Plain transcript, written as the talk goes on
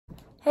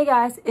Hey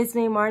guys, it's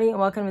me, Marty, and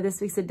welcome to this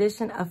week's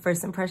edition of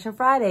First Impression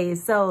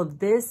Fridays. So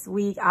this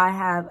week I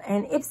have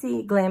an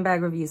Ipsy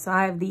Glambag review. So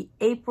I have the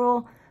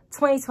April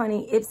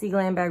 2020 Ipsy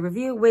Glambag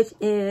review, which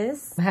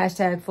is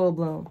hashtag full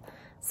bloom.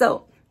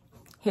 So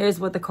here's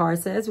what the card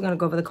says. We're going to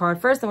go over the card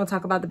first, and we'll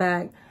talk about the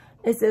bag.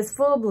 It says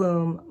full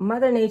bloom,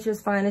 Mother Nature's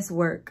finest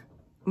work.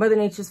 Mother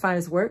Nature's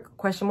finest work,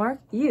 question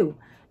mark, you.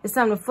 It's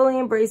time to fully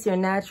embrace your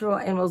natural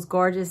and most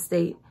gorgeous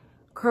state.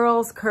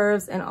 Curls,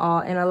 curves, and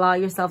all, and allow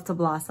yourself to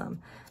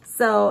blossom.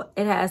 So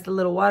it has the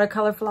little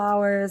watercolor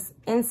flowers.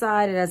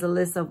 Inside, it has a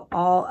list of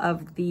all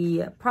of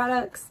the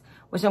products,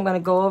 which I'm going to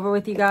go over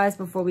with you guys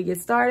before we get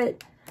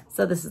started.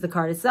 So this is the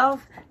card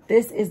itself.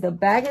 This is the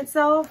bag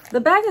itself. The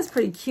bag is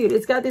pretty cute.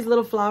 It's got these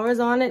little flowers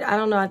on it. I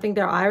don't know. I think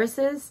they're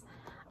irises.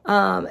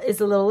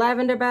 It's a little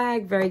lavender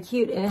bag. Very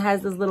cute. And it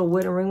has this little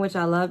wooden ring, which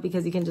I love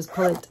because you can just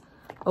pull it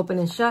open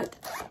and shut.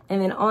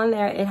 And then on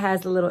there, it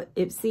has the little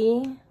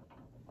Ipsy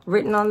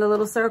written on the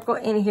little circle,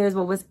 and here's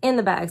what was in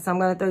the bag. So I'm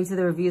going to throw you to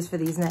the reviews for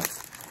these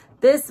next.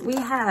 This, we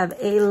have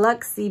a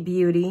Luxie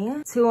Beauty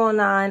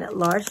 209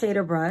 large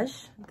shader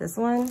brush, this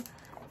one.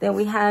 Then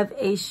we have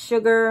a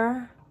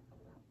Sugar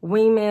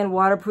Wingman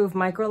waterproof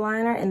micro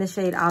liner in the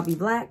shade I'll Be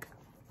Black.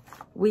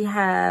 We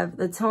have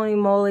the Tony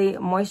Moly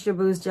Moisture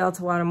Boost Gel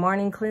to Water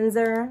Morning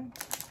Cleanser.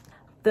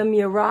 The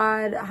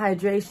Murad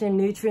Hydration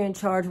Nutrient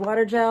Charged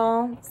Water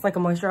Gel. It's like a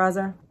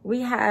moisturizer.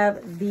 We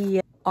have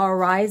the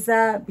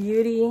Oryza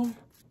Beauty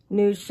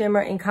Nude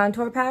Shimmer and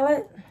Contour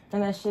Palette.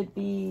 And that should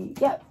be,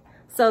 yep.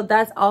 So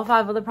that's all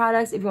 5 of the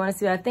products. If you want to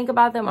see what I think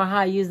about them or how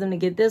I use them to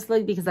get this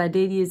look, because I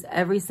did use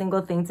every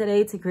single thing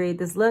today to create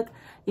this look,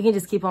 you can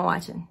just keep on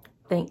watching.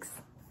 Thanks.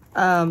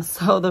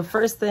 So the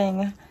first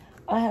thing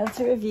I have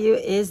to review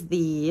is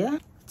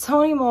the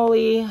Tony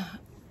Moly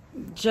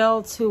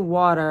Gel to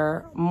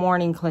Water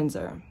Morning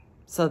Cleanser.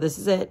 So this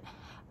is it.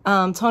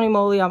 Tony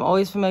Moly, I'm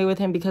always familiar with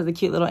him because of the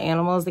cute little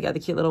animals. They got the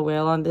cute little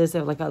whale on this. They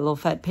have like a little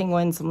fat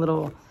penguin, some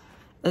little...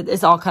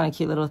 It's all kind of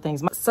cute little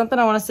things. Something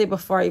I want to say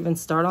before I even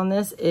start on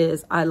this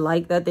is I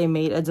like that they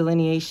made a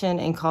delineation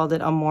and called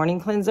it a morning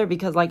cleanser,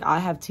 because like I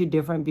have 2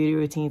 different beauty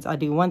routines. I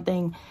do one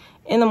thing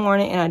in the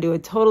morning and I do a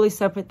totally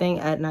separate thing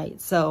at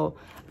night. So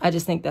I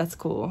just think that's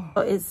cool.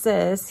 So it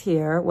says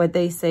here, what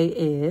they say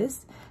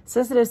is,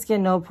 sensitive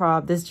skin, no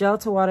prob. This gel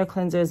to water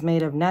cleanser is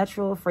made of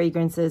natural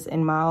fragrances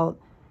and mild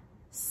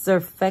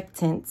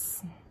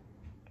surfactants.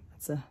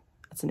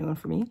 That's a new one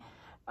for me.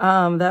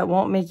 That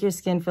won't make your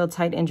skin feel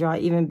tight and dry.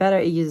 Even better,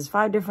 it uses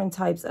 5 different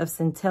types of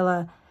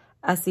Centella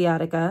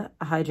asiatica,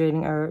 a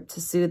hydrating herb,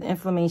 to soothe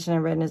inflammation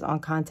and redness on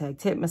contact.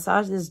 Tip,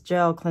 massage this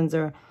gel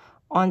cleanser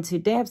onto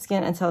damp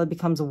skin until it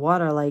becomes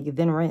water-like,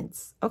 then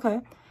rinse.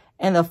 Okay.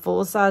 And the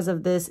full size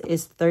of this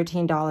is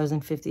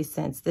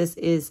 $13.50. This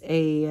is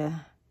a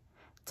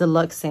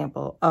deluxe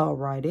sample.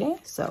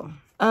 Alrighty. So,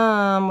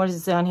 what does it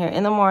say on here?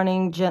 In the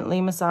morning,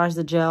 gently massage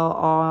the gel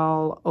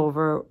all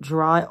over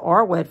dry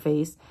or wet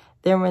face.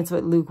 Then rinse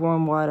with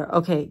lukewarm water.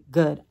 Okay,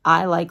 good.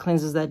 I like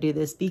cleansers that do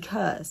this,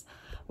 because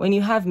when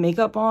you have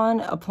makeup on,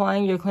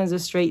 applying your cleanser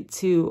straight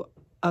to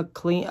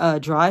a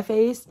dry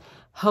face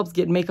helps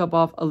get makeup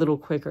off a little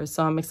quicker.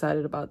 So I'm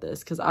excited about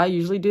this because I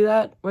usually do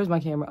that. Where's my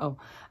camera? Oh,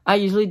 I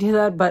usually do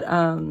that, but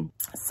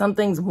some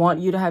things want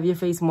you to have your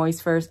face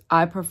moist first.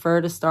 I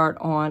prefer to start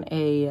on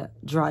a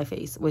dry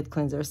face with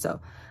cleanser.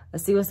 So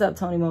let's see what's up,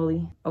 Tony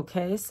Moly.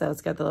 Okay, so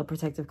it's got the little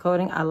protective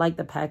coating. I like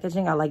the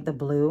packaging. I like the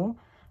blue.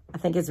 I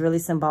think it's really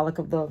symbolic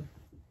of the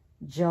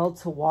gel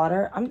to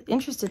water. I'm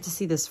interested to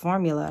see this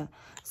formula.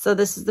 So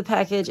this is the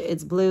package.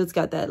 It's blue. It's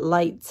got that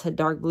light to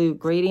dark blue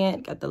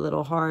gradient. Got the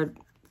little hard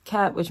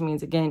cap, which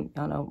means, again,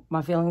 y'all know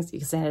my feelings. You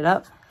can stand it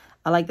up.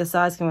 I like the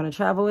size. I'm going to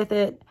travel with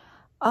it.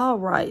 All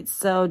right.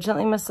 So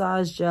gently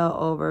massage gel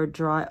over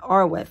dry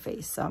or wet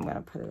face. So I'm going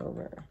to put it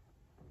over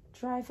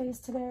dry face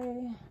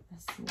today.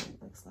 Let's see what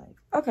it looks like.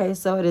 Okay.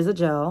 So it is a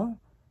gel,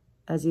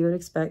 as you would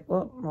expect.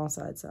 Well, wrong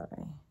side, sorry.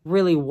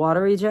 Really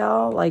watery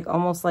gel, like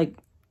almost like,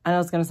 I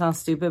know it's going to sound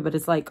stupid, but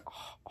it's like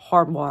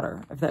hard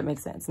water, if that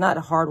makes sense. Not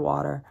hard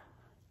water.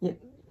 You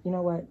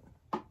know what?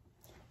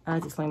 I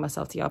have to explain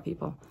myself to y'all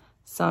people.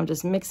 So I'm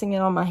just mixing it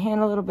on my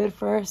hand a little bit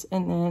first,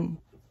 and then,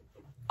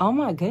 oh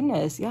my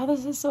goodness, y'all,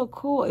 this is so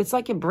cool. It's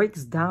like it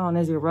breaks down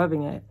as you're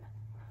rubbing it.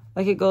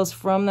 Like it goes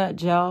from that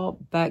gel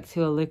back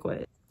to a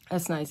liquid.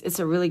 That's nice. It's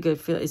a really good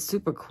feel. It's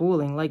super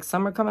cooling. Like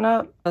summer coming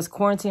up, as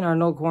quarantine or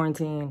no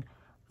quarantine,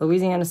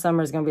 Louisiana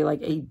summer is going to be like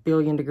 8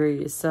 billion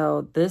degrees.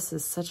 So this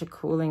is such a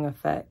cooling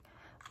effect.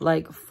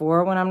 Like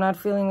for when I'm not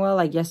feeling well,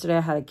 like yesterday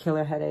I had a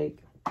killer headache.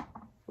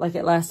 Like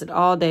it lasted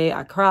all day.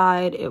 I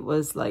cried. It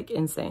was like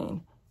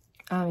insane.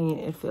 I mean,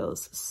 it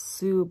feels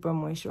super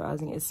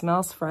moisturizing. It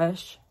smells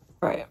fresh.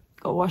 All right,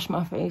 go wash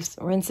my face,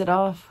 rinse it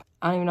off.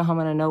 I don't even know how I'm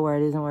going to know where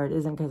it is and where it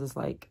isn't, because it's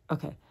like,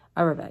 okay,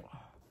 I'll be back.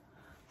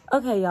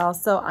 Okay, y'all,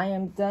 so I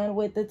am done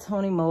with the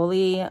Tony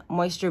Moly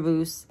Moisture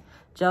Boost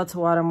Gel to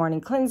Water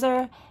Morning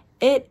Cleanser.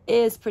 It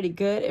is pretty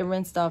good. It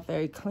rinsed off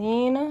very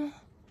clean.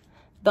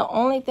 The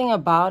only thing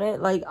about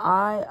it, like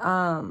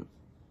I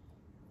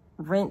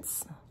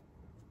rinse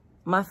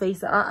my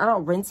face. I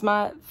don't rinse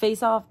my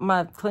face off,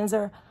 my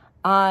cleanser.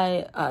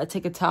 I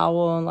take a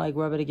towel and like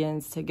rub it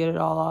against to get it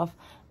all off.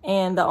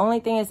 And the only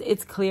thing is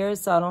it's clear,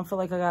 so I don't feel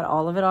like I got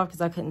all of it off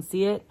because I couldn't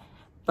see it.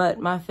 But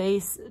my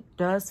face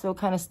does feel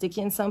kind of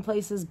sticky in some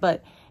places,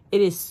 but it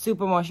is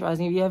super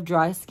moisturizing. If you have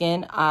dry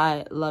skin,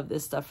 I love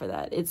this stuff for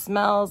that. It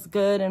smells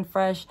good and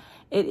fresh.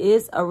 It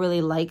is a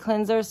really light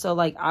cleanser, so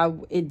like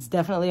it's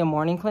definitely a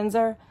morning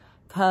cleanser.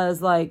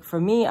 Cause like for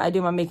me, I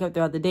do my makeup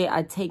throughout the day.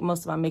 I take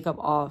most of my makeup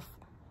off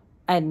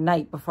at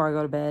night before I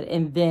go to bed.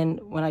 And then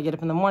when I get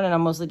up in the morning,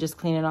 I'm mostly just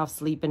cleaning off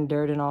sleep and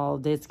dirt and all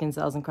dead skin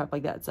cells and crap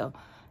like that. So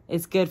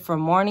it's good for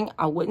morning.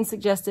 I wouldn't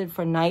suggest it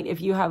for night.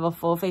 If you have a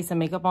full face of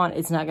makeup on,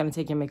 it's not going to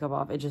take your makeup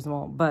off. It just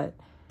won't. But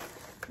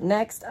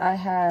next, I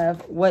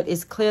have what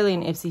is clearly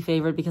an Ipsy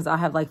favorite because I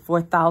have like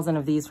 4,000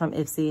 of these from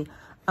Ipsy.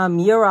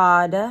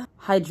 Murad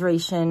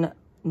Hydration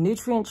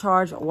Nutrient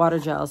Charged Water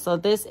Gel. So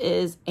this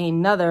is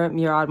another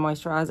Murad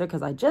moisturizer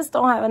because I just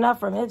don't have enough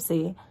from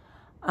Ipsy.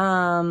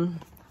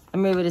 Let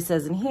me read what it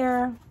says in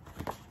here.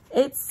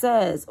 It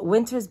says,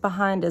 winter's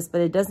behind us,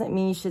 but it doesn't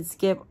mean you should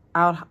skip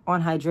out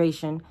on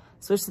hydration.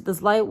 Switch to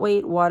this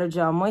lightweight water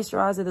gel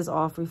moisturizer. This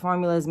all-free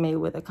formula is made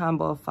with a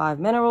combo of 5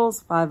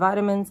 minerals, 5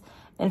 vitamins,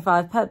 and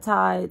 5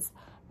 peptides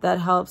that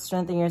help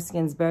strengthen your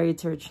skin's barrier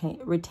to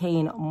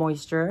retain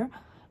moisture.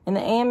 In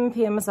the AM and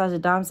PM, massage a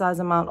dime-size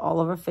amount all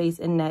over face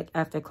and neck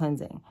after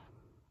cleansing.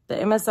 The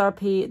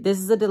MSRP, this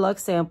is a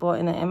deluxe sample,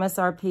 and the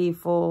MSRP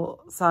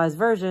full-size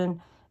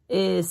version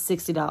is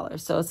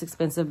 $60. So it's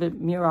expensive, but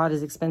Murad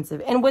is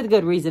expensive. And with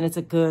good reason. It's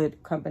a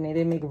good company.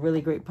 They make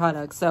really great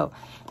products. So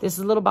this is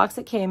a little box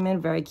that came in.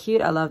 Very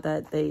cute. I love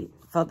that they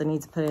felt the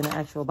need to put it in an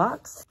actual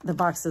box. The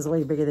box is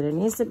way bigger than it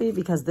needs to be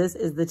because this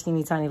is the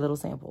teeny tiny little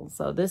sample.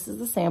 So this is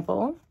the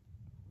sample.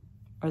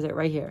 Or is it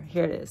right here?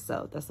 Here it is.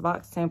 So that's the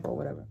box, sample,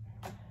 whatever.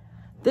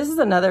 This is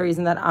another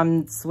reason that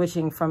I'm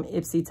switching from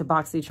Ipsy to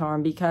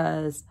BoxyCharm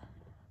because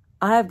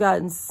I have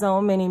gotten so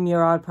many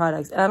Murad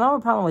products. And I don't have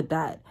a problem with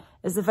that.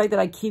 It's the fact that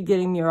I keep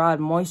getting Murad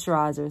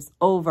moisturizers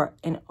over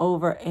and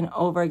over and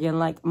over again.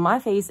 Like, my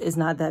face is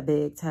not that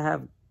big to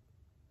have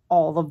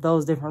all of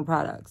those different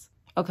products.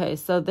 Okay,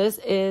 so this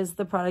is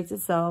the product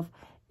itself.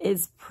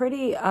 It's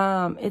pretty,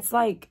 it's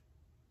like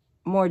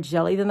more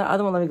jelly than the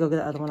other one. Let me go get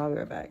the other one. I'll be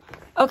right back.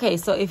 Okay,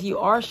 so if you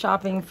are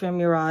shopping for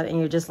Murad and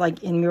you're just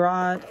like in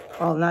Murad,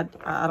 well, not,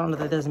 I don't know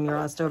that there's a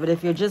Murad store, but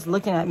if you're just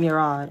looking at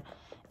Murad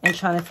and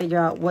trying to figure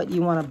out what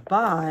you want to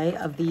buy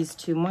of these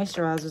two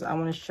moisturizers, I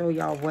want to show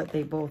y'all what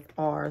they both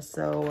are.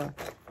 So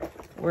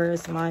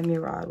where's my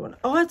Murad one?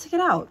 Oh, I took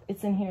it out.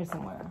 It's in here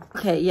somewhere.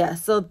 Okay, yeah,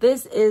 so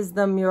this is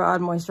the Murad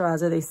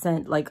moisturizer they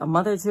sent like a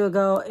month or two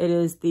ago. It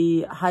is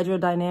the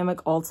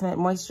Hydrodynamic Ultimate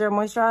Moisture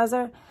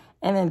Moisturizer.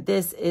 And then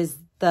this is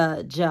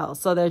the gel.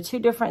 So there are two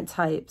different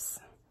types.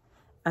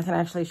 I can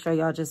actually show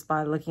y'all just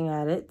by looking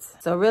at it.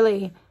 So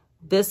really,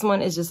 this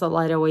one is just a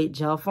lighter weight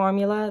gel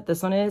formula.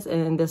 This one is,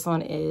 and this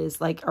one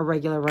is like a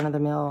regular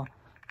run-of-the-mill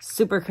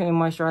super cream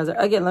moisturizer.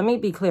 Again, let me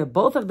be clear.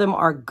 Both of them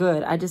are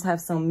good. I just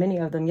have so many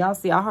of them. Y'all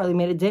see, I hardly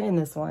made a dent in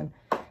this one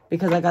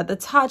because I got the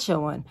Tatcha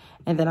one.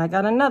 And then I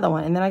got another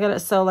one. And then I got it.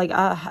 So like,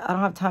 I don't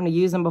have time to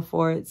use them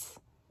before it's...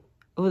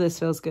 Oh, this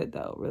feels good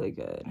though. Really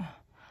good.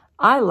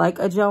 I like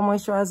a gel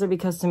moisturizer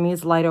because to me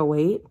it's lighter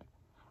weight.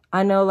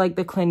 I know like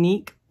the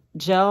Clinique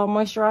gel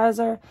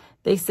moisturizer,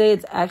 they say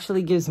it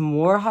actually gives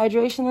more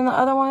hydration than the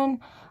other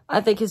one.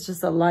 I think it's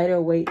just a lighter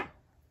weight.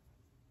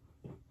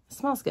 It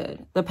smells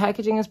good. The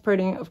packaging is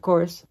pretty, of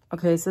course.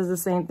 Okay, it says the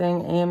same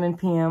thing, AM and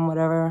PM,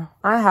 whatever.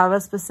 I have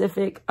a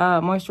specific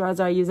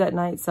moisturizer I use at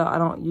night, so I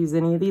don't use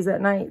any of these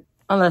at night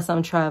unless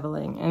I'm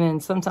traveling. And then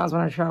sometimes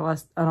when I travel,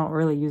 I don't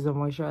really use a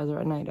moisturizer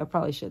at night. I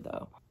probably should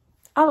though.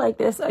 I like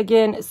this.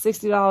 Again,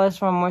 $60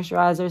 for a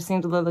moisturizer.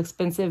 Seems a little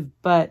expensive,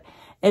 but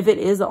if it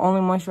is the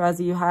only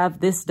moisturizer you have,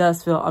 this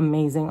does feel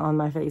amazing on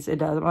my face. It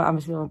does. I'm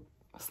just going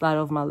to slide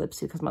over my lips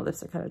too because my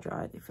lips are kind of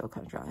dry. They feel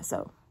kind of dry.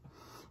 So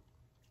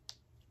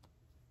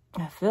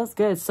it feels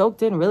good.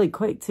 Soaked in really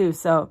quick too.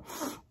 So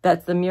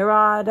that's the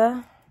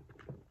Murad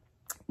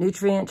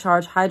Nutrient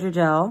Charged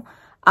Hydrogel.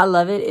 I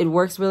love it. It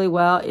works really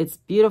well. It's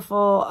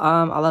beautiful.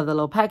 I love the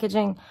little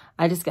packaging.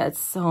 I just got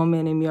so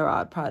many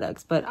Murad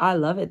products, but I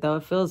love it though.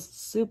 It feels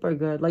super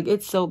good. Like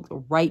it's soaked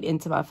right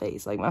into my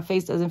face. Like my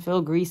face doesn't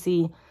feel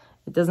greasy.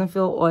 It doesn't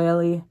feel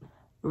oily.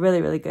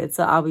 Really, really good.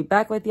 So I'll be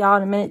back with y'all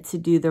in a minute to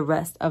do the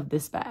rest of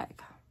this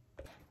bag.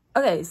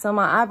 Okay, so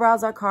my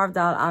eyebrows are carved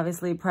out,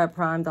 obviously prep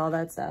primed, all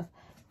that stuff.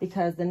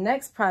 Because the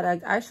next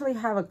product, I actually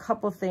have a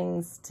couple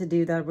things to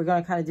do that we're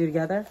going to kind of do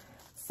together.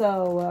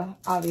 So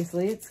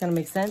obviously it's going to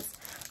make sense.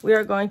 We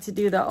are going to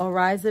do the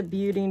Oryza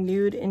Beauty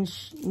Nude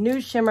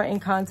Shimmer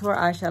and Contour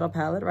Eyeshadow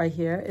Palette right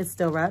here. It's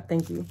still wrapped,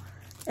 thank you.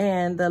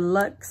 And the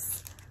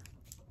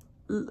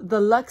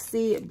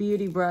Luxie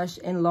Beauty Brush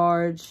and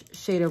Large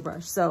Shader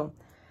Brush. So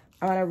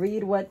I'm going to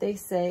read what they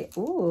say.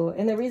 Ooh,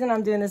 and the reason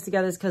I'm doing this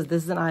together is because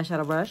this is an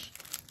eyeshadow brush.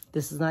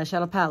 This is an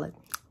eyeshadow palette,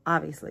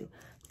 obviously.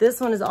 This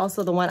one is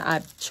also the one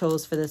I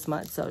chose for this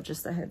month, so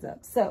just a heads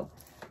up. So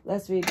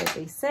let's read what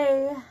they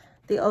say.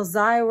 The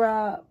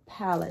Oryza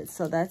palette,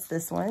 so that's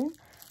this one.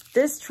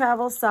 This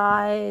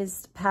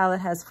travel-sized palette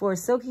has 4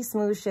 silky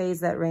smooth shades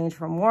that range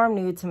from warm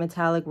nude to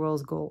metallic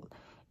rose gold.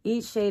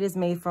 Each shade is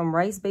made from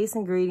rice-based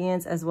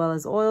ingredients as well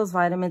as oils,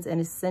 vitamins, and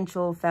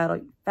essential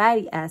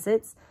fatty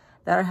acids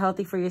that are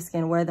healthy for your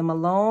skin. Wear them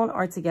alone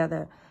or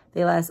together.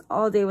 They last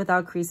all day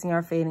without creasing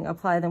or fading.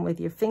 Apply them with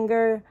your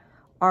finger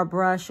or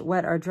brush,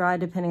 wet or dry,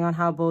 depending on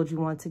how bold you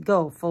want to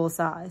go. Full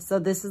size. So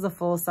this is a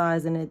full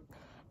size, and the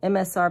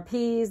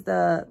MSRP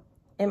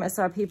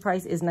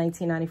price is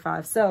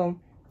 $19.95. So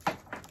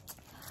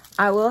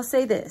I will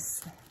say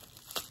this,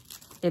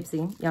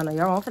 Ipsy, y'all know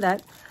y'all wrong for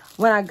that.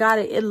 When I got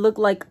it, it looked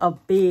like a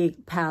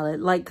big palette,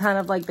 like kind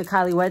of like the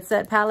Kylie Wet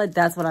Set palette.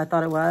 That's what I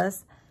thought it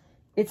was.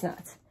 It's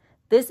not.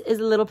 This is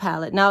a little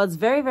palette. Now, it's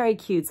very, very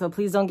cute, so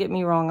please don't get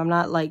me wrong. I'm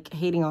not, like,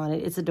 hating on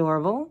it. It's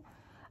adorable.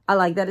 I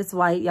like that it's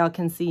white. Y'all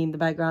can see in the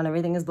background,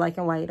 everything is black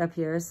and white up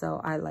here, so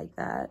I like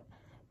that.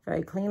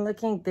 Very clean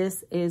looking.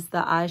 This is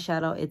the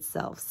eyeshadow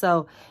itself.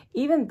 So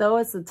even though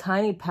it's a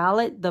tiny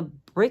palette, the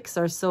bricks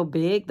are so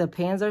big, the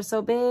pans are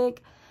so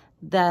big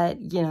that,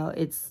 you know,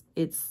 it's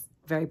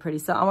very pretty.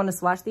 So I want to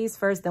swatch these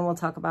first, then we'll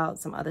talk about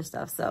some other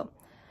stuff. So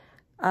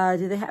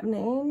do they have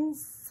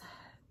names?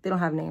 They don't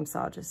have names, so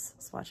I'll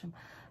just swatch them.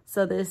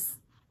 So this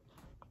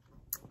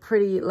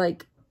pretty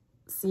like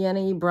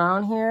sienna-y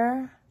brown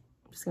here.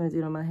 I'm just going to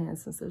do it on my hand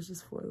since there's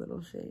just 4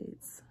 little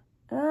shades.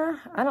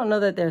 I don't know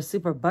that they're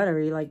super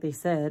buttery like they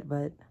said,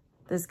 but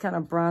this kind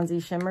of bronzy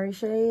shimmery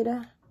shade.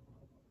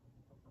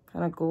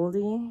 Kind of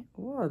goldy.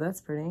 Whoa,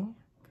 that's pretty.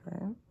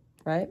 Okay.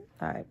 Right?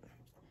 All right.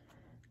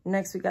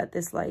 Next, we got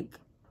this like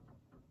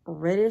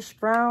reddish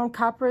brown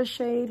copper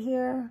shade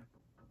here.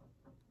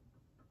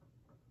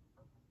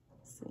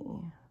 Let's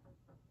see.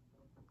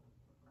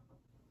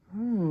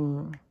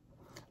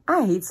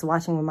 I hate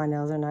swatching when my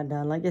nails are not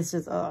done. Like, it's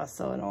just, oh,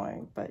 so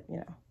annoying. But, you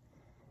know,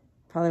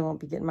 probably won't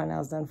be getting my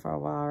nails done for a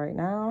while right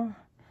now.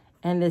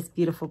 And this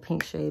beautiful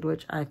pink shade,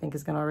 which I think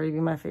is going to already be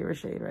my favorite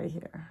shade right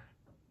here.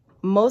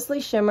 Mostly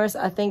shimmers.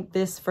 I think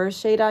this first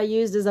shade I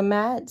used is a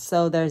matte.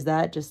 So there's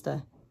that, just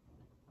a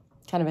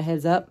kind of a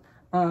heads up.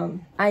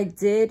 I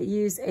did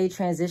use a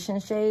transition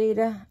shade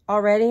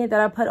already that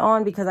I put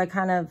on because I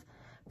kind of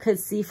could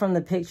see from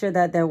the picture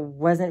that there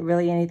wasn't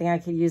really anything I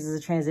could use as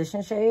a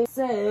transition shade.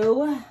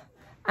 So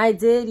I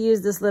did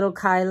use this little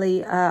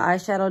Kylie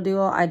eyeshadow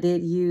duo. I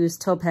did use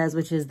Topaz,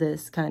 which is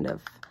this kind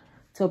of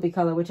taupey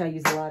color, which I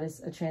use a lot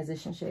as a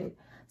transition shade.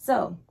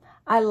 So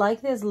I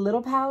like this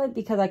little palette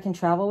because I can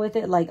travel with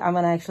it. Like, I'm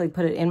going to actually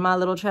put it in my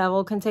little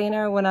travel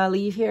container when I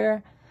leave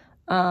here.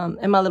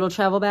 In my little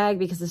travel bag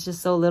because it's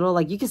just so little.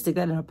 Like, you can stick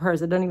that in a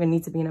purse. It don't even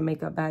need to be in a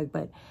makeup bag,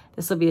 but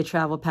this will be a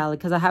travel palette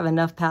because I have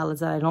enough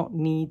palettes that I don't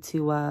need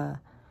to,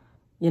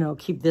 you know,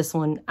 keep this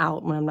one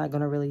out when I'm not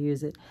going to really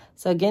use it.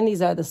 So again,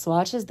 these are the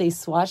swatches. They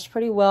swatched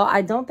pretty well.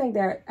 I don't think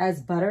they're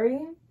as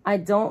buttery. I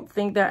don't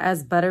think they're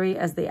as buttery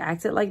as they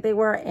acted like they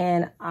were.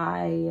 And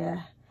they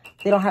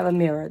don't have a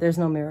mirror. There's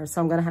no mirror. So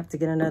I'm going to have to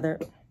get another.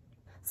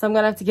 So I'm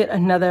going to have to get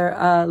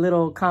another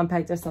little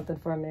compact or something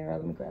for a mirror.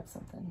 Let me grab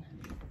something.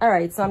 All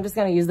right, so I'm just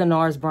going to use the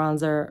NARS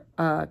bronzer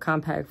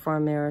compact for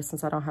a mirror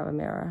since I don't have a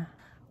mirror.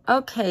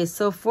 Okay,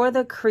 so for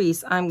the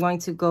crease, I'm going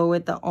to go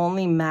with the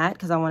only matte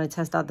because I want to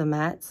test out the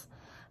mattes.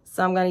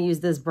 So I'm going to use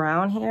this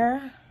brown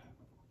here.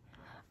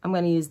 I'm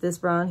going to use this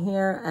brown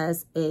here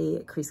as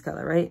a crease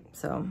color, right?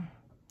 So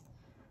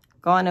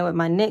go on in with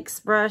my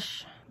NYX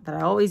brush that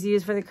I always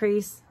use for the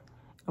crease.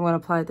 I'm going to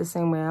apply it the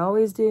same way I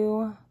always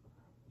do,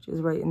 which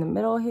is right in the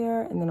middle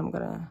here. And then I'm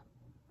going to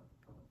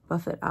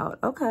buff it out.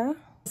 Okay.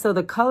 So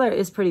the color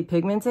is pretty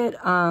pigmented.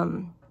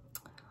 On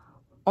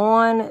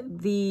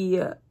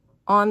the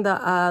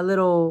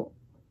little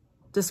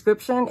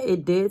description,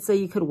 it did say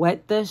you could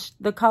wet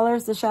the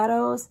colors, the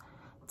shadows,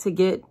 to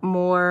get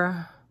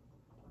more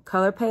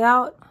color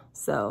payout.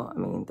 So, I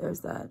mean,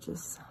 there's that.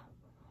 Just,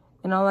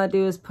 and all I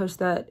do is push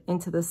that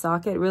into the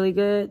socket really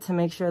good to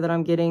make sure that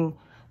I'm getting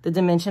the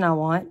dimension I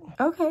want.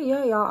 Okay,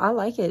 yeah, y'all, I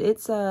like it.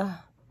 It's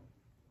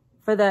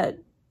for that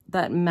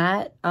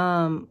matte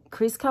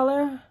crease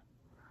color.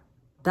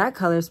 That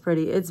color is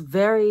pretty. It's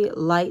very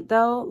light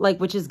though, like,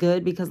 which is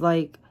good because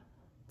like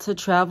to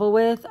travel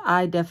with,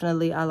 I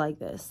like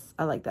this.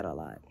 I like that a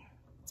lot.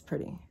 It's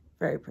pretty,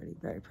 very pretty,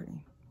 very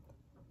pretty.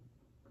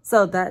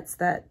 So that's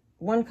that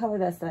one color,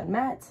 that's that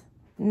matte.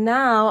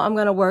 Now I'm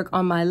gonna work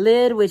on my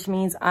lid, which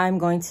means I'm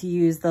going to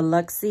use the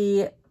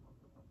Luxie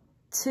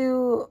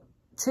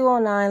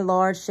 209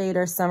 Large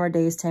Shader Summer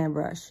Days Tan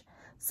Brush.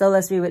 So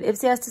let's read what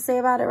Ipsy has to say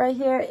about it right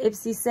here.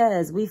 Ipsy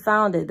says, we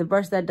found it, the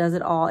brush that does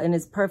it all, and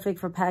is perfect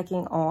for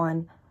packing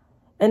on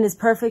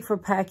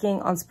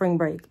spring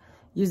break.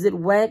 Use it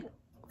wet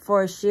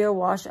for a sheer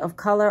wash of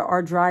color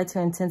or dry to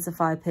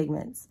intensify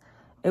pigments.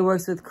 It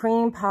works with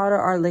cream, powder,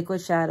 or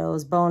liquid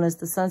shadows. Bonus,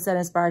 the sunset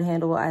inspired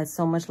handle will add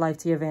so much life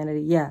to your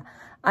vanity. Yeah,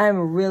 I am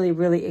really,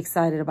 really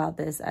excited about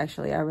this.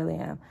 Actually, I really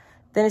am.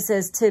 Then it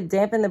says, tip,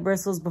 dampen the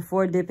bristles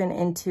before dipping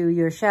into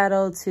your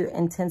shadow to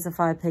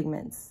intensify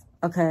pigments.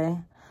 Okay.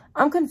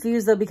 I'm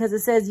confused though because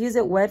it says use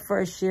it wet for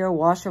a sheer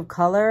wash of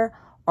color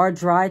are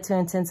dry to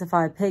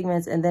intensify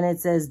pigments, and then it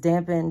says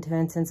dampen to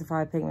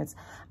intensify pigments.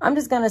 I'm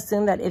just going to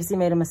assume that Ipsy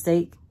made a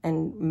mistake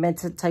and meant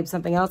to type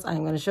something else.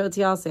 I'm going to show it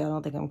to y'all so y'all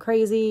don't think I'm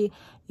crazy.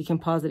 You can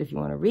pause it if you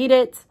want to read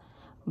it.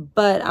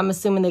 But I'm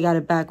assuming they got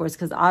it backwards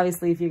because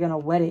obviously if you're going to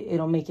wet it,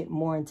 it'll make it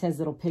more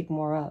intense. It'll pick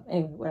more up.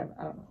 Anyway, whatever.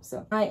 I don't know.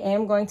 So I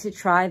am going to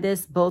try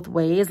this both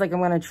ways. Like I'm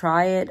going to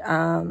try it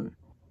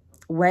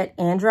wet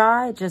and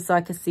dry just so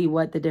I can see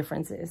what the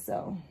difference is.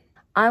 So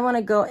I want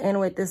to go in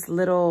with this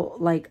little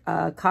like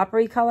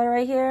coppery color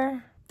right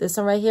here. This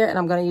one right here. And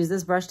I'm going to use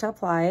this brush to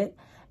apply it.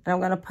 And I'm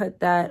going to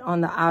put that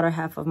on the outer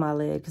half of my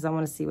lid because I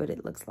want to see what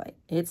it looks like.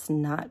 It's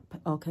not.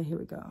 Okay, here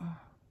we go.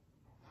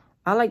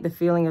 I like the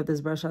feeling of this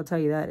brush, I'll tell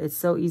you that. It's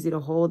so easy to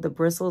hold. The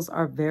bristles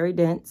are very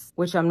dense,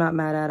 which I'm not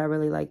mad at. I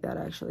really like that,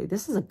 actually.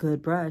 This is a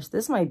good brush.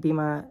 This might be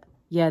my,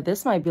 yeah,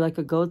 this might be like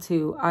a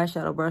go-to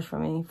eyeshadow brush for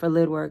me for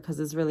lid work because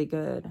it's really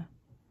good.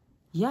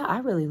 Yeah, I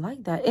really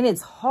like that. And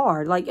it's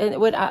hard, like,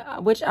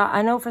 which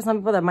I know for some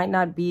people that might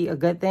not be a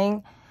good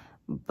thing,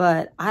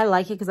 but I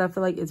like it because I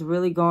feel like it's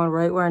really going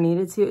right where I need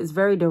it to. It's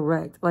very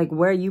direct. Like,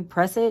 where you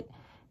press it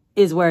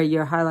is where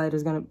your highlight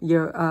is going to,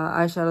 your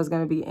eyeshadow is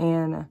going to be,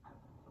 and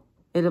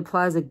it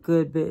applies a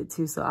good bit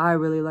too. So I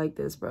really like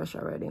this brush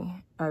already.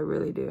 I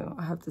really do.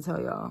 I have to tell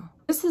y'all.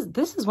 This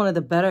is one of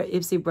the better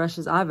Ipsy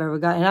brushes I've ever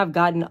gotten. And I've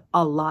gotten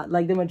a lot.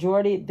 Like the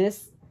majority,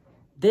 this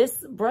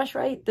brush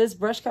this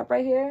brush cup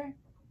right here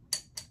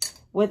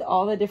with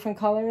all the different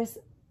colors,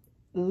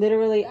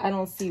 literally I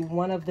don't see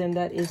one of them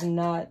that is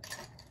not,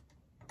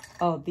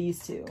 oh, these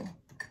two.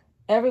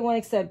 Everyone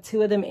except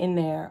two of them in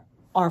there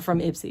are from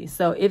Ipsy.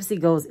 So Ipsy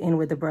goes in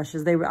with the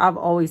brushes. I've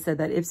always said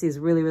that Ipsy is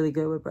really, really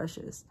good with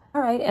brushes.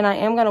 All right, and I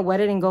am gonna wet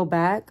it and go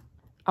back.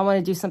 I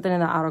wanna do something in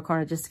the outer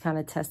corner just to kind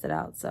of test it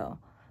out. So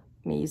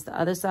let me use the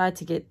other side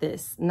to get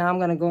this. Now I'm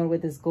gonna go in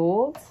with this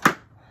gold. I'm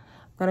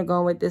gonna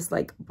go in with this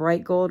like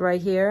bright gold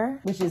right here,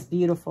 which is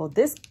beautiful.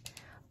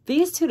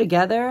 These two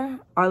together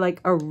are like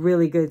a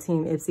really good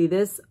team, Ipsy.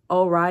 This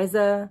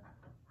Oryza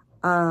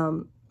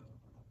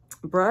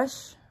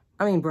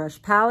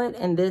palette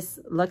and this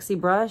Luxie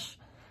brush,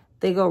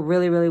 they go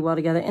really, really well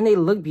together and they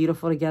look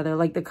beautiful together.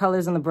 Like the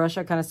colors on the brush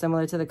are kind of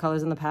similar to the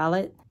colors in the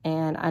palette.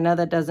 And I know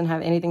that doesn't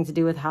have anything to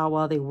do with how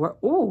well they work.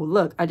 Oh,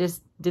 look, I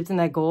just dipped in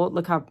that gold.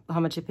 Look how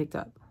much it picked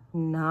up.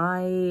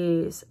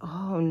 Nice.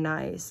 Oh,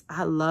 nice.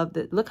 I love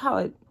it. Look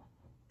how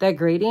that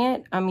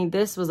gradient. I mean,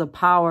 this was a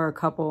power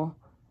couple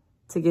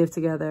to give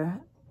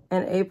together.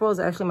 And April is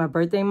actually my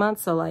birthday month.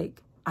 So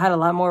like I had a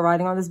lot more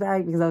writing on this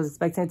bag because I was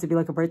expecting it to be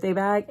like a birthday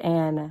bag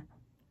and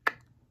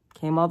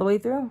came all the way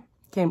through.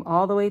 Came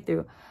all the way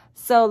through.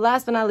 So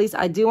last but not least,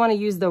 I do want to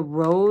use the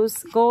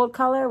rose gold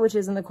color, which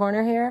is in the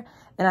corner here.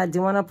 And I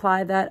do want to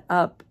apply that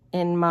up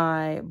in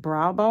my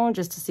brow bone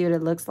just to see what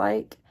it looks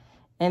like.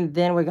 And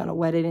then we're going to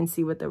wet it and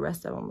see what the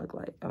rest of them look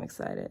like. I'm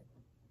excited.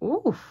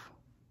 Oof.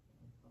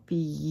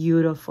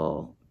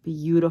 Beautiful.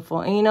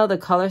 Beautiful. And you know, the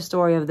color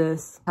story of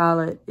this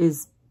palette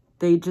is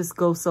they just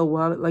go so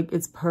well. Like,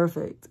 it's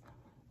perfect.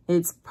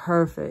 It's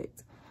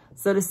perfect.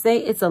 So to say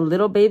it's a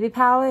little baby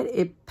palette,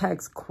 it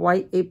packs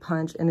quite a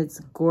punch and it's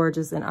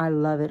gorgeous and I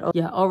love it. Oh,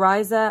 yeah,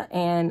 Oryza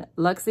and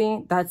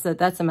Luxie, that's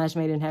a match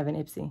made in heaven,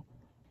 Ipsy.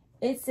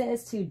 It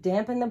says to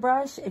dampen the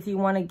brush if you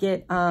want to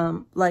get a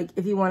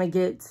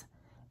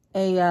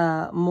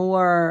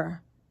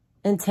more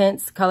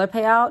intense color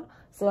payout.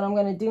 So what I'm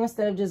going to do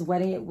instead of just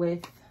wetting it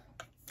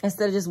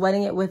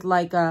with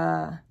like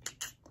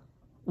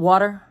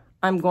water,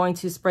 I'm going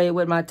to spray it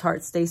with my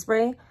Tarte Stay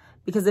Spray.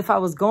 Because if I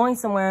was going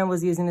somewhere and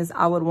was using this,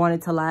 I would want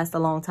it to last a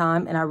long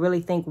time. And I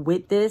really think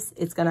with this,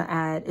 it's going to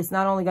add, it's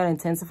not only going to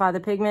intensify the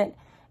pigment,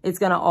 it's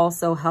going to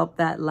also help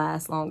that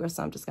last longer.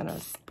 So I'm just going to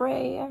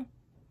spray.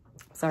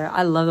 Sorry,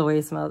 I love the way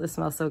it smells. It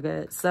smells so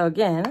good. So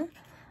again,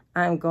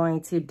 I'm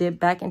going to dip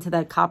back into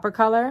that copper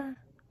color.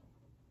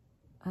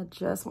 I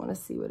just want to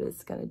see what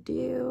it's going to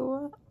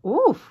do.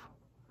 Oof.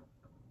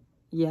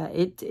 Yeah,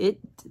 it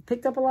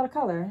picked up a lot of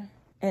color.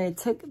 And it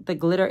took the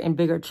glitter in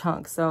bigger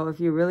chunks. So if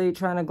you're really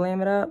trying to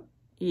glam it up,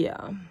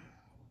 yeah.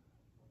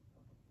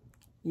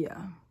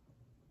 Yeah.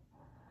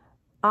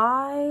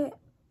 I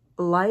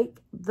like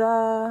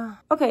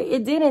okay,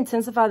 it did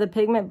intensify the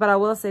pigment, but I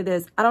will say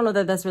this. I don't know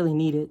that that's really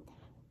needed.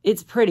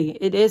 It's pretty.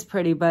 It is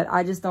pretty, but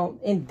I just don't,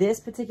 in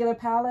this particular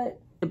palette,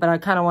 but I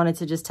kind of wanted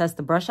to just test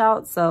the brush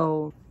out.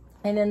 So,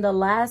 and then the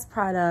last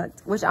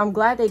product, which I'm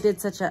glad they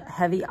did such a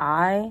heavy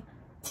eye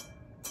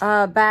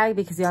bag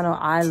because y'all know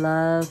I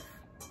love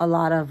a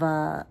lot of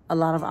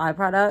eye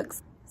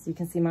products. So you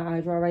can see my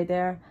eye drawer right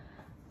there.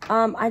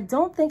 I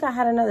don't think I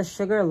had another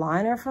sugar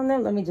liner from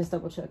them. Let me just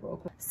double check real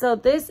quick. So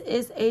this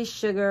is a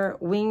Sugar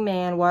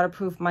Wingman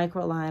waterproof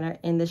micro liner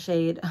in the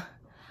shade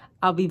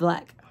I'll Be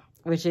Black,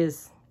 which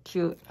is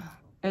cute.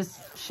 It's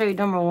shade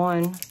number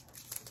 1,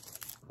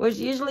 which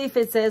usually if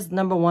it says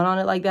number 1 on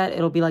it like that,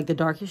 it'll be like the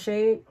darkest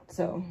shade.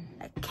 So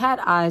cat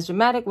eyes,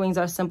 dramatic wings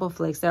are simple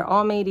flicks. They're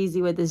all made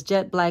easy with this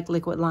jet black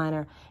liquid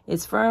liner.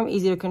 It's firm,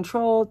 easy to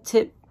control,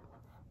 tip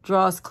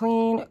draws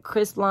clean,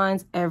 crisp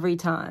lines every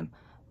time.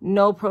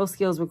 No pro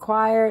skills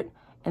required.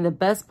 And the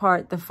best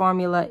part, the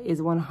formula is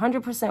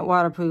 100%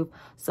 waterproof.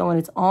 So when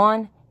it's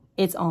on,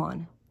 it's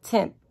on.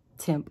 Tip,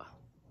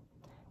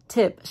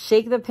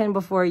 shake the pen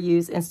before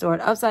use and store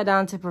it upside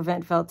down to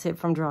prevent felt tip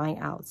from drying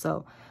out.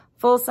 So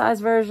full size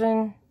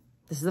version,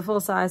 this is the full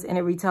size, and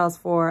it retails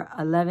for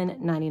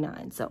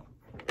 $11.99. So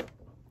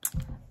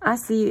I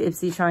see you,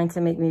 Ipsy, trying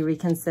to make me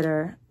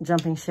reconsider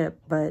jumping ship,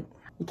 but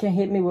you can't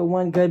hit me with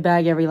one good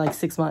bag every like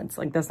 6 months.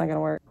 Like, that's not gonna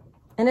work.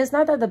 And it's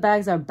not that the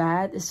bags are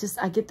bad, it's just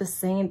I get the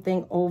same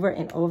thing over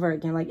and over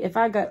again. Like if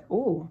I get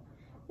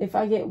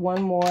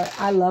one more,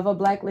 I love a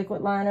black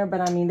liquid liner,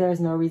 but I mean, there's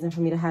no reason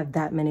for me to have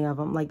that many of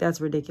them. Like, that's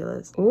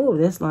ridiculous. Ooh,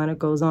 this liner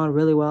goes on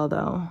really well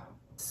though.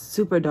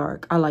 Super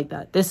dark, I like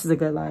that. This is a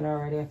good liner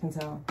already, I can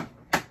tell.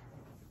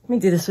 Let me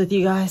do this with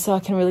you guys so I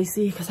can really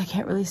see, because I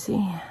can't really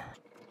see.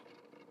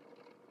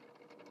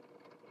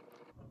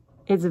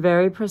 It's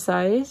very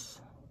precise.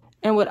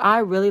 And what I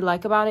really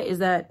like about it is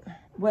that,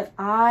 what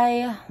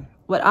I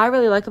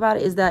really like about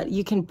it is that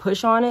you can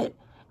push on it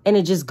and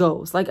it just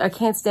goes. Like, I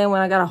can't stand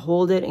when I gotta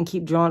hold it and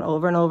keep drawing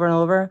over and over and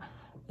over.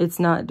 It's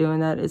not doing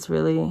that. It's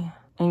really,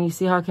 and you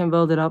see how I can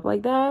build it up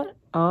like that?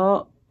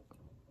 Oh.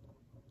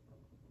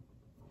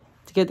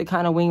 To get the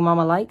kind of wing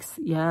mama likes.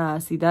 Yeah,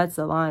 see, that's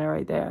the liner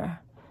right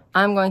there.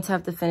 I'm going to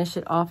have to finish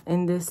it off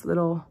in this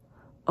little,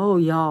 oh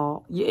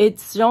y'all,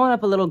 it's showing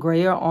up a little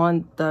grayer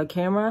on the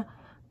camera,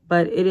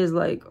 but it is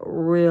like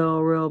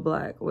real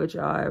black, which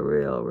I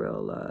real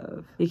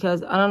love.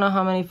 Because I don't know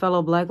how many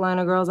fellow black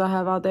liner girls I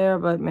have out there,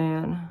 but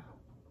man,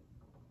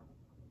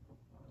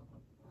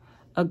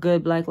 a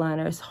good black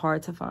liner is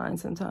hard to find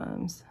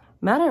sometimes.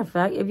 Matter of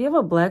fact, if you have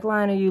a black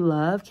liner you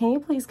love, can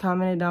you please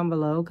comment it down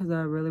below? Because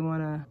I really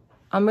wanna,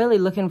 I'm really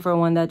looking for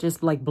one that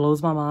just like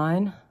blows my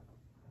mind.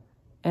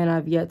 And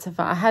I've yet to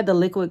find, I had the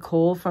liquid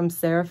coal from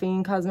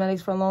Seraphine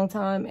Cosmetics for a long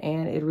time,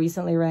 and it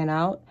recently ran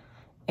out.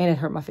 And it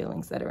hurt my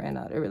feelings that it ran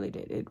out. It really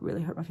did. It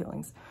really hurt my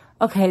feelings.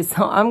 Okay,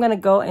 so I'm going to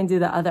go and do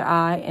the other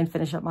eye and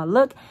finish up my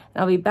look.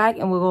 And I'll be back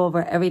and we'll go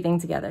over everything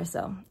together.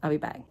 So I'll be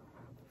back.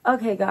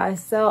 Okay,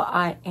 guys, so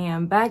I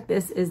am back.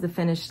 This is the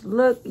finished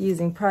look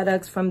using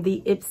products from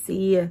the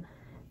Ipsy,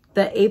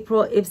 the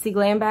April Ipsy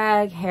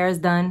Glambag. Hair is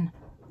done,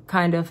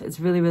 kind of. It's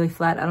really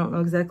flat. I don't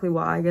know exactly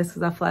why. I guess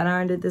because I flat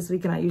ironed it this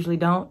week and I usually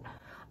don't.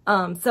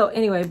 So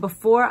anyway,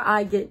 before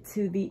I get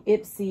to the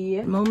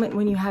Ipsy moment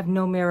when you have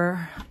no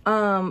mirror,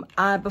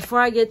 before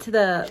I get to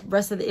the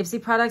rest of the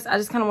Ipsy products, I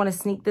just kind of want to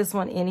sneak this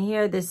one in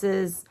here. This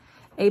is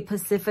a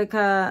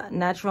Pacifica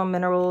Natural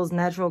Minerals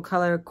Natural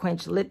Color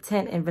Quench Lip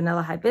Tint in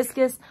Vanilla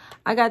Hibiscus.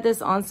 I got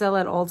this on sale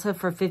at Ulta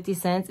for 50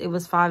 cents. It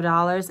was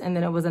 $5 and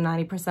then it was a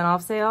 90%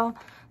 off sale.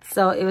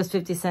 So it was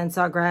 50 cents.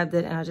 So I grabbed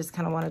it and I just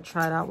kind of want to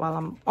try it out while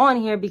I'm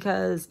on here,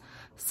 because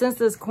since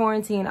this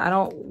quarantine, I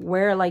don't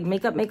wear like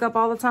makeup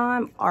all the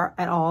time, or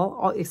at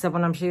all, except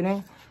when I'm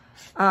shooting.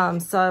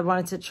 So I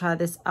wanted to try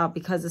this out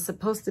because it's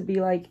supposed to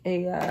be like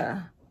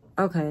a,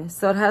 okay,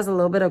 so it has a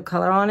little bit of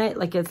color on it.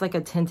 Like it's like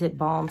a tinted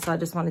balm. So I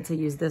just wanted to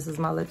use this as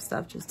my lip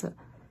stuff just to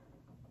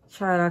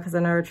try it out because I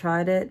never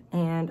tried it.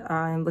 And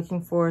I'm looking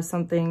for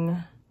something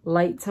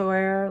light to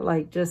wear,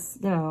 like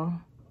just, you know,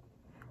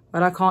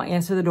 what I call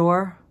answer the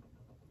door.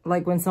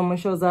 Like when someone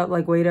shows up,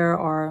 like waiter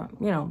or,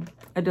 you know,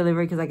 a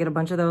delivery, because I get a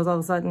bunch of those all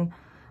of a sudden.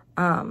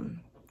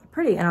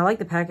 Pretty, and I like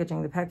the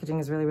packaging. The packaging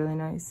is really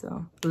nice.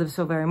 So the lips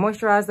feel very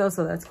moisturized though,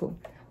 so that's cool.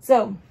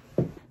 So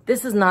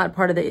this is not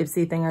part of the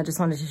Ipsy thing. I just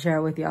wanted to share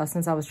it with y'all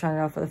since I was trying it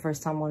out for the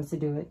first time, wanted to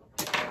do it.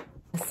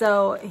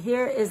 So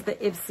here is the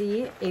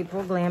Ipsy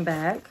April Glam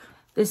Bag.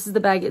 This is the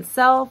bag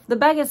itself. The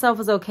bag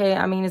itself is okay.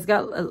 I mean, it's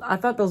got, I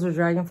thought those were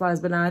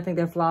dragonflies, but now I think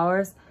they're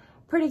flowers.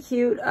 Pretty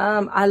cute.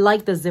 I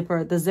like the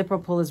zipper. The zipper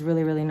pull is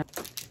really nice.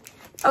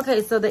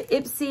 Okay, so the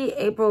Ipsy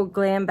April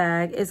Glam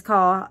Bag is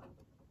called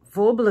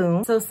Full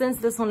Bloom. So since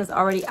this one is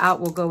already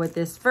out, we'll go with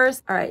this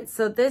first. All right,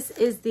 so this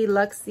is the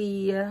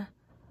Luxie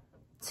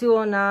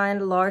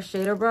 209 Large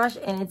Shader Brush,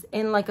 and it's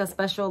in like a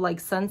special like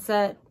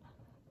sunset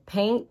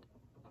paint.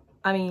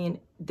 I mean,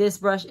 this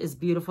brush is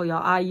beautiful,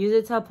 y'all. I use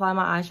it to apply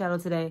my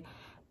eyeshadow today.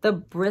 The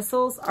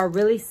bristles are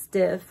really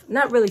stiff.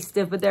 Not really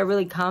stiff, but they're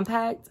really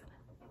compact.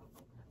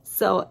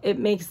 So it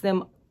makes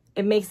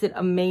it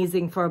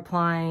amazing for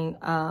applying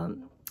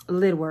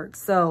lid work.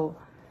 So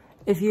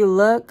if you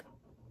look,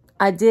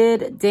 I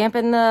did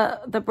dampen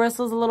the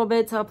bristles a little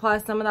bit to apply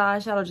some of the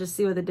eyeshadow, just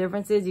see what the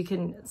difference is. You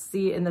can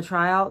see in the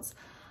tryouts.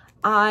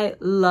 I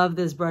love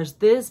this brush.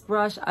 This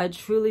brush, I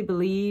truly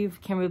believe,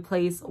 can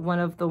replace one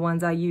of the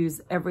ones I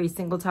use every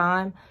single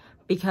time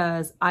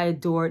because I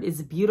adore it.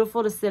 It's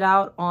beautiful to sit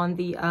out on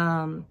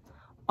the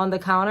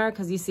counter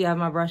because you see I have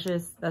my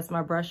brushes. That's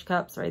my brush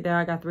cups right there.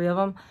 I got 3 of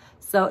them.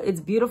 So it's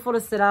beautiful to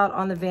sit out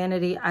on the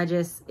vanity. I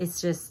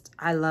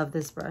love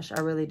this brush. I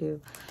really do.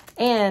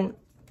 And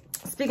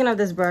speaking of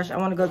this brush, I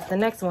want to go to the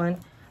next one,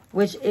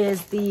 which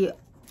is the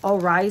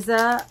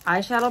Oryza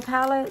eyeshadow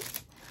palette.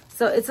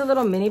 So it's a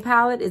little mini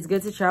palette. It's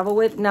good to travel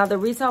with. Now the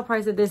retail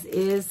price of this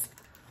is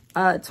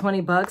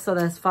 20 bucks. So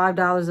that's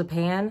 $5 a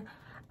pan.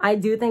 I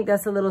do think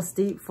that's a little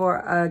steep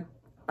for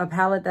a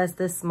palette that's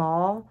this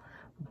small.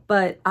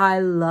 but I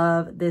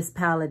love this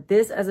palette.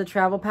 This as a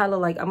travel palette,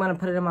 like I'm going to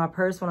put it in my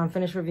purse when I'm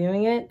finished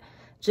reviewing it,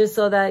 just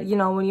so that, you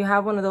know, when you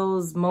have one of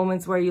those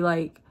moments where you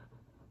like,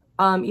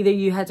 either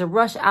you had to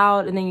rush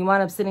out and then you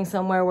wind up sitting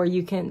somewhere where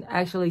you can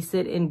actually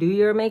sit and do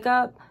your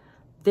makeup,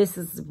 this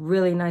is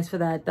really nice for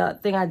that. The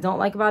thing I don't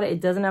like about it,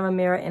 it doesn't have a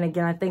mirror. And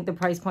again, I think the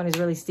price point is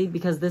really steep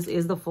because this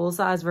is the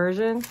full-size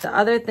version. The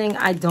other thing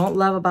I don't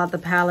love about the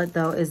palette,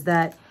 though, is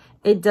that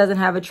it doesn't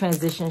have a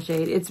transition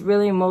shade. It's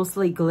really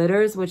mostly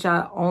glitters, which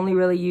I only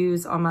really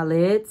use on my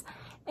lids.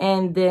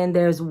 And then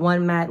there's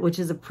one matte, which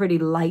is a pretty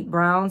light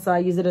brown. So I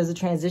use it as a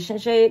transition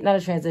shade. Not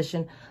a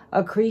transition,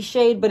 a crease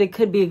shade, but it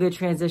could be a good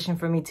transition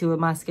for me too with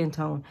my skin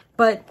tone.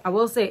 But I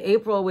will say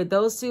April with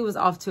those two was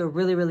off to a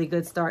really, really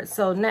good start.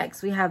 So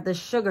next we have the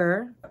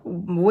Sugar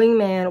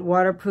Wingman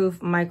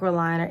Waterproof Micro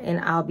Liner in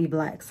I'll Be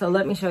Black. So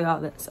let me show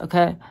y'all this,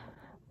 okay?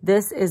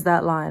 This is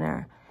that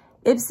liner.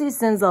 Ipsy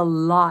sends a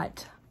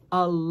lot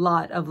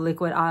of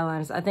liquid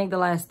eyeliners. I think the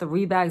last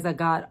 3 bags I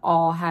got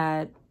all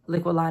had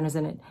liquid liners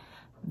in it.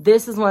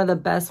 This is one of the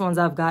best ones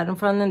I've gotten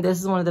from them.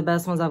 This is one of the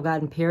best ones I've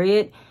gotten,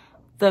 period.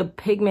 The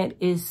pigment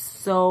is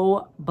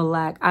so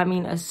black. I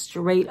mean, a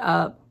straight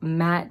up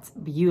matte,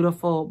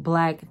 beautiful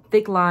black,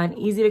 thick line,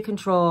 easy to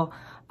control.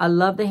 I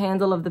love the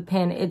handle of the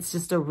pen. It's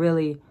just a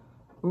really,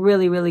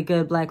 really, really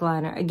good black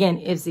liner. Again,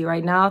 Ipsy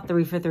right now,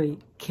 3 for 3.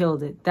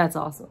 Killed it. That's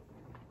awesome.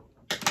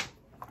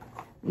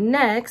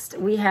 Next,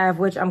 we have,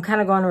 which I'm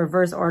kind of going in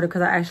reverse order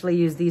because I actually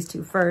used these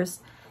two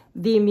first,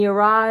 the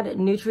Murad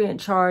Nutrient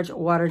Charge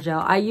Water Gel.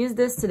 I used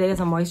this today as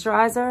a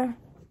moisturizer.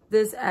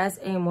 This as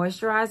a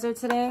moisturizer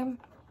today.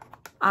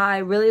 I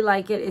really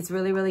like it. It's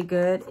really, really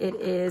good. It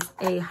is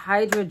a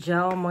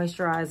hydrogel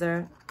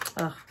moisturizer.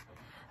 Ugh.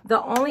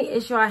 The only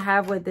issue I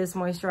have with this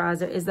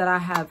moisturizer is that I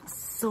have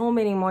so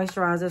many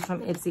moisturizers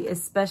from Ipsy,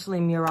 especially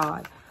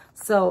Murad.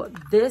 So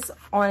this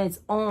on its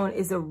own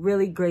is a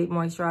really great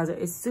moisturizer.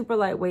 It's super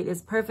lightweight.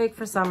 It's perfect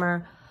for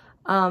summer.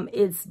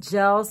 It's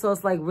gel, so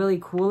it's like really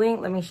cooling.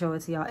 Let me show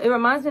it to y'all. It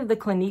reminds me of the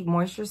Clinique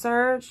Moisture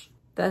Surge.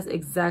 That's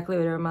exactly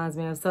what it reminds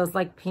me of. So it's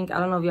like pink. I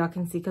don't know if y'all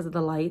can see because of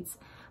the lights,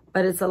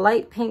 but it's a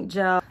light pink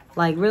gel.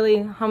 Like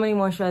really, how many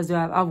moisturizers do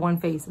I have? I have one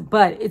face,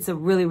 but it's a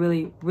really,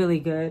 really, really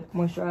good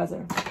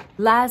moisturizer.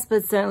 Last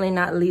but certainly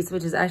not least,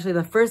 which is actually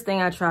the first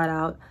thing I tried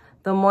out,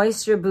 the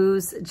Moisture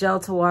Boost Gel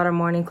to Water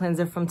Morning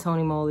Cleanser from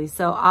Tony Moly.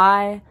 So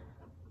I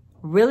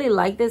really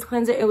like this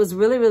cleanser. It was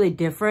really, really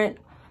different.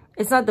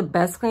 It's not the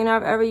best cleaner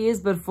I've ever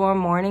used, but for a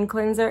morning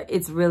cleanser,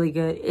 it's really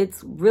good.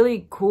 It's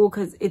really cool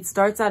because it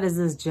starts out as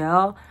this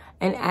gel,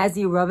 and as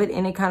you rub it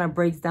in, it kind of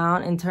breaks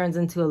down and turns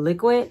into a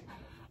liquid.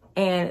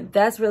 And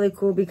that's really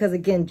cool because,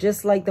 again,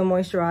 just like the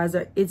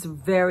moisturizer, it's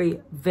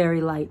very,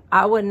 very light.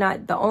 I would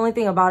not, the only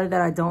thing about it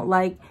that I don't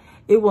like,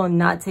 it will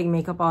not take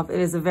makeup off. It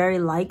is a very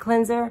light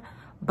cleanser,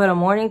 but a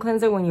morning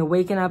cleanser, when you're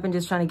waking up and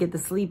just trying to get the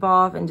sleep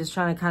off and just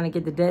trying to kind of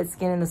get the dead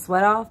skin and the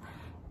sweat off,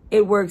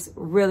 it works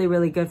really,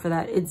 really good for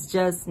that. It's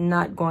just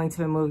not going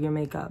to remove your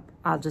makeup.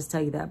 I'll just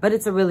tell you that. But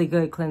it's a really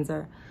good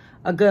cleanser,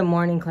 a good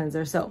morning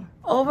cleanser. So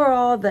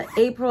overall, the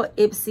April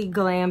Ipsy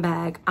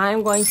Glambag,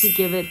 I'm going to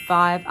give it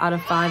 5 out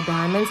of 5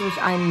 diamonds, which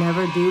I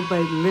never do.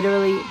 But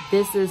literally,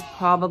 this is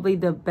probably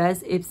the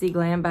best Ipsy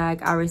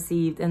Glambag I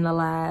received in the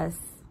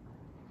last,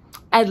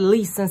 at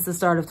least since the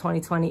start of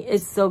 2020.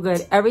 It's so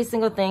good. Every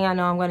single thing I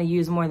know I'm going to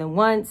use more than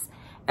once.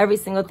 Every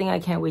single thing I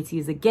can't wait to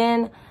use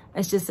again.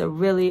 It's just a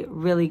really,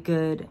 really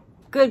good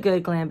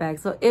glam bag.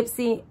 So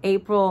Ipsy,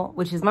 April,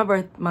 which is my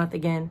birth month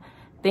again,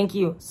 thank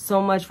you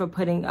so much for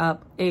putting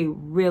up a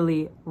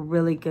really,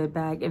 really good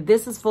bag. If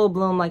this is full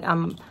bloom, like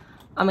I'm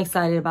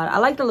excited about it. I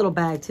like the little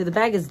bag too. The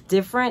bag is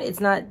different.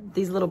 It's not,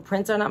 these little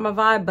prints are not my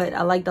vibe, but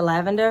I like the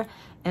lavender.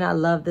 And I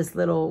love this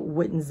little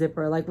wooden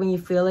zipper. Like when you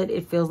feel it,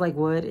 it feels like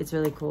wood. It's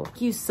really cool.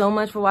 Thank you so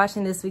much for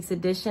watching this week's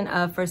edition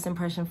of First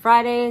Impression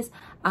Fridays.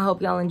 I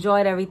hope y'all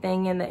enjoyed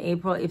everything in the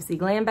April Ipsy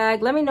Glam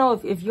Bag. Let me know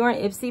if you're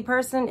an Ipsy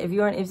person, if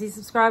you're an Ipsy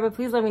subscriber,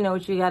 please let me know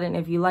what you got and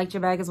if you liked your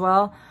bag as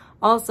well.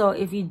 Also,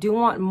 if you do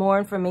want more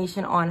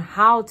information on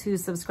how to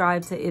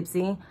subscribe to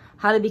Ipsy,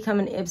 how to become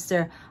an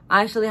Ipster,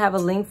 I actually have a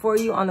link for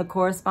you on the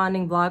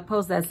corresponding blog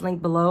post that's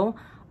linked below.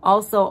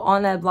 Also,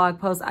 on that blog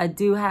post, I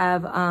do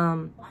have,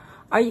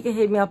 or you can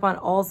hit me up on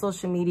all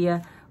social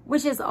media,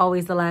 which is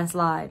always the last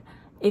slide.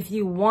 If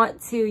you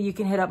want to, you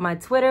can hit up my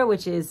Twitter,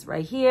 which is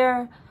right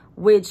here,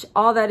 which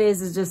all that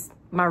is just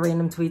my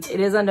random tweets. It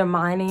is under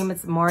my name.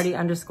 It's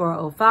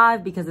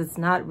Marty_05 because it's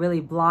not really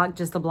blog,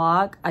 just a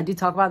blog. I do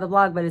talk about the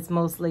blog, but it's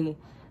mostly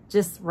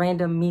just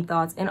random me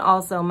thoughts. And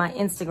also my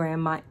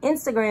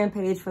Instagram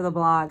page for the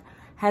blog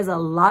has a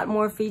lot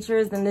more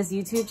features than this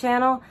YouTube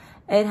channel.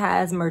 It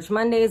has Merch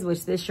Mondays,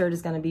 which this shirt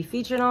is going to be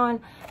featured on.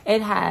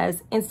 It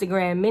has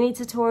Instagram mini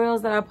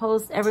tutorials that I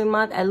post every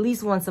month, at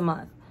least once a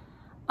month.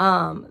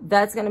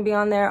 That's going to be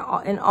on there.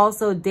 And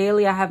also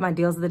daily, I have my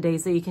deals of the day.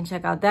 So you can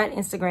check out that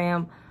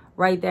Instagram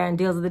right there. And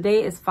deals of the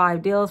day is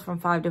 5 deals from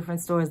 5 different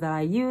stores that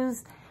I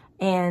use.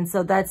 And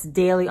so that's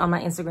daily on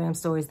my Instagram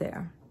stories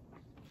there.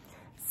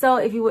 So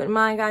if you wouldn't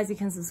mind, guys, you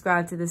can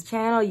subscribe to this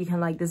channel. You can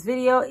like this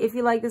video. If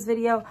you like this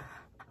video,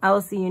 I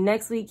will see you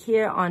next week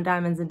here on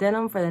Diamonds and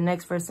Denim for the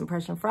next First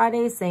Impression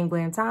Friday. Same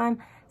glam time,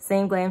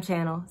 same glam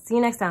channel. See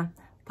you next time.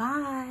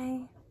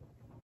 Bye.